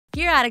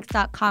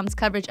GearAddix.com's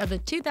coverage of the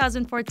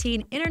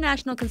 2014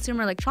 International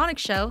Consumer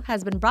Electronics Show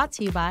has been brought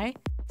to you by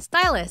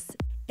Stylus,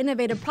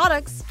 innovative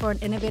products for an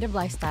innovative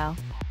lifestyle.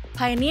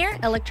 Pioneer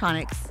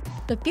Electronics,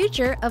 the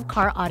future of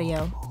car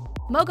audio.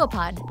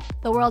 MOGOPOD,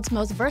 the world's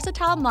most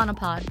versatile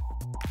monopod.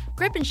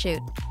 Grip and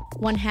Shoot,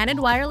 one-handed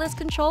wireless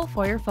control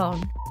for your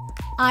phone.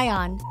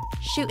 Ion,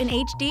 shoot in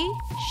HD,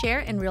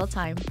 share in real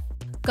time.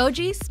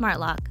 Goji Smart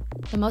Lock,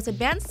 the most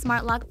advanced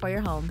smart lock for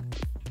your home.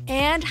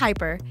 And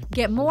Hyper,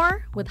 get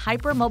more with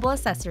Hyper mobile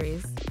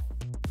accessories.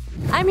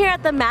 I'm here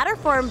at the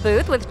Matterform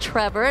booth with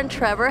Trevor. And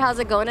Trevor, how's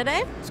it going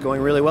today? It's going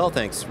really well,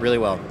 thanks. Really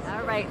well.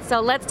 All right, so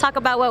let's talk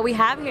about what we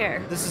have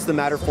here. This is the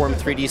Matterform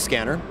 3D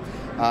scanner.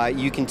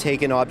 You can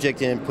take an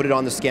object and put it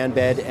on the scan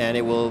bed, and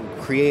it will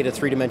create a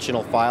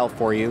three-dimensional file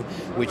for you,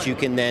 which you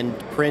can then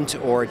print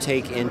or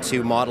take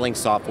into modeling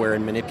software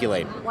and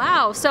manipulate.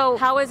 Wow, so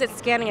how is it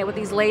scanning it with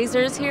these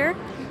lasers here?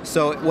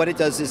 So what it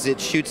does is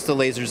it shoots the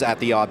lasers at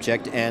the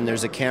object, and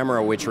there's a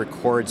camera which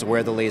records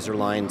where the laser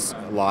lines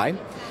lie.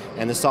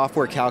 And the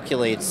software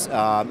calculates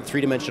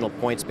three-dimensional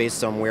points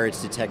based on where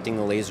it's detecting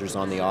the lasers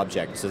on the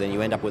object. So then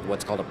you end up with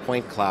what's called a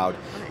point cloud,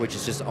 which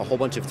is just a whole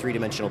bunch of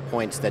three-dimensional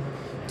points that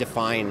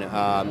define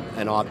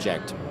an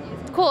object.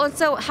 Cool, and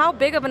so how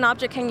big of an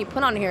object can you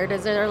put on here?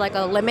 Is there like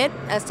a limit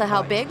as to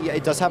how big? Yeah,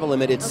 it does have a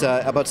limit. It's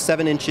about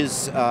 7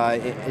 inches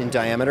in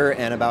diameter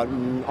and about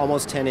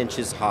almost 10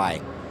 inches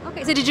high.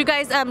 Okay, so did you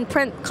guys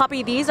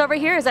copy these over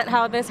here? Is that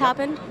how this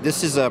happened?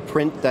 This is a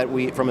print that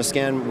from a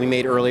scan we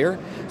made earlier.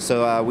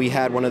 So we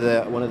had one of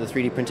the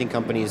 3D printing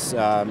companies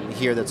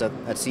here that's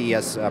at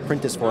CES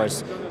print this for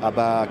us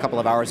about a couple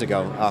of hours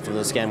ago from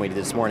the scan we did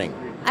this morning.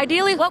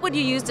 Ideally, what would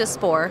you use this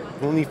for?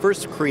 When we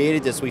first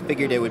created this, we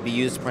figured it would be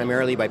used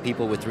primarily by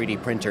people with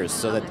 3D printers,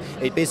 so that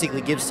it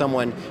basically gives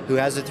someone who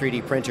has a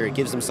 3D printer, it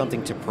gives them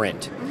something to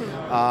print.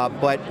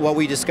 But what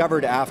we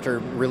discovered after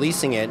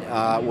releasing it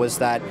was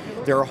that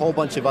there are a whole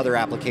bunch of other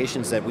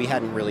applications that we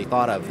hadn't really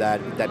thought of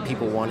that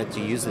people wanted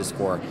to use this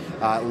for.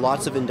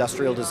 Lots of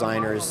industrial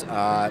designers,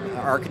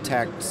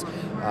 architects,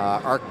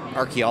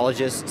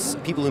 archaeologists,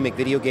 people who make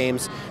video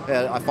games,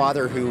 a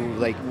father who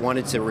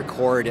wanted to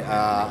record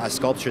a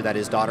sculpture that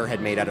his daughter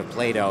had made out of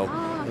Play-Doh,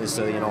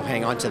 so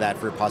hang on to that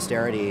for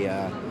posterity,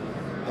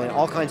 and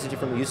all kinds of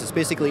different uses.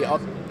 Basically,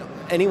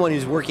 anyone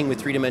who's working with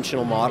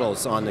three-dimensional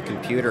models on the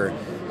computer,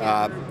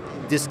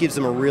 this gives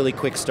them a really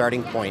quick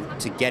starting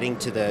point to getting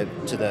to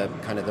the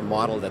kind of the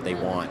model that they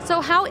want. So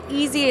how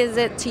easy is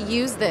it to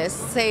use this,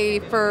 say,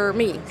 for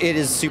me? It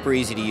is super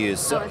easy to use.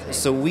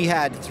 So we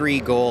had 3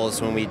 goals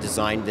when we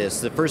designed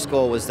this. The first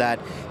goal was that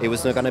it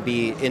was going to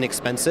be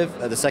inexpensive.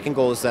 The second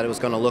goal was that it was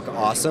going to look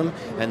awesome.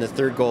 And the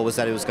third goal was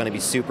that it was going to be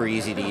super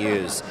easy to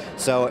use.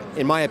 So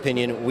in my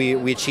opinion,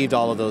 we achieved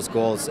all of those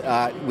goals.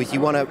 If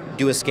you want to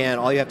do a scan,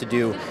 all you have to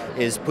do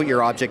is put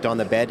your object on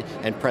the bed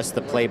and press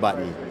the play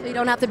button. So you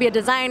don't have to be a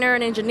designer,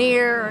 an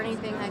engineer, or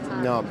anything like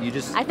that? No, you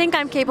just... I think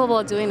I'm capable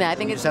of doing that. I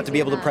think you just have to be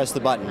able to press the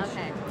button.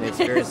 Okay. It's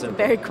very simple.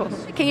 Very cool.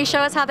 Can you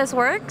show us how this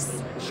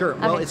works? Sure.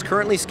 Well, it's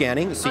currently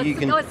scanning, so you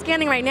can... Oh, it's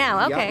scanning right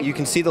now. Okay. Yeah, you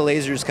can see the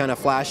lasers kind of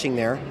flashing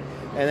there.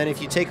 And then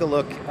if you take a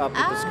look up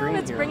at the screen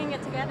it's bringing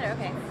it together.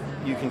 Okay.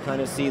 You can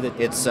kind of see that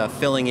it's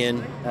filling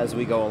in as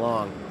we go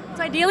along.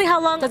 So ideally, how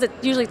long does it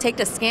usually take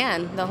to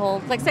scan the whole,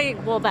 say,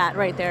 that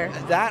right there?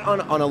 That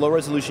on a low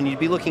resolution, you'd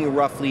be looking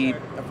roughly,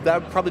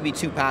 that would probably be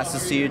 2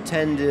 passes, so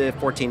 10 to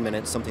 14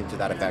 minutes, something to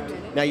that effect.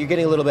 Now you're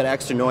getting a little bit of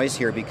extra noise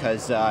here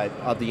because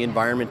of the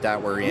environment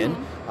that we're in,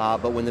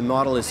 but when the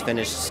model is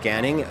finished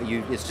scanning,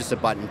 it's just a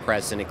button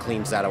press and it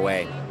cleans that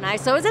away.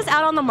 Nice. So is this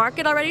out on the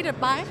market already to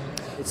buy?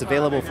 It's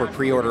available for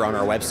pre-order on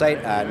our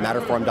website at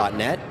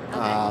matterform.net.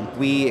 Okay.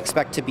 We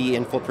expect to be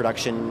in full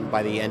production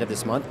by the end of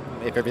this month,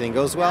 if everything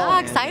goes well. Oh,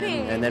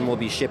 exciting. And then we'll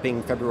be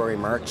shipping February,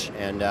 March,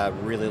 and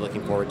really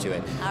looking forward to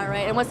it. All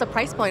right, and what's the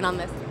price point on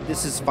this?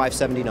 This is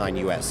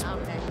 $579 US.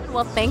 Okay.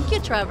 Well, thank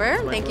you, Trevor.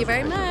 Thank you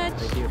very much.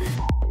 Thank you.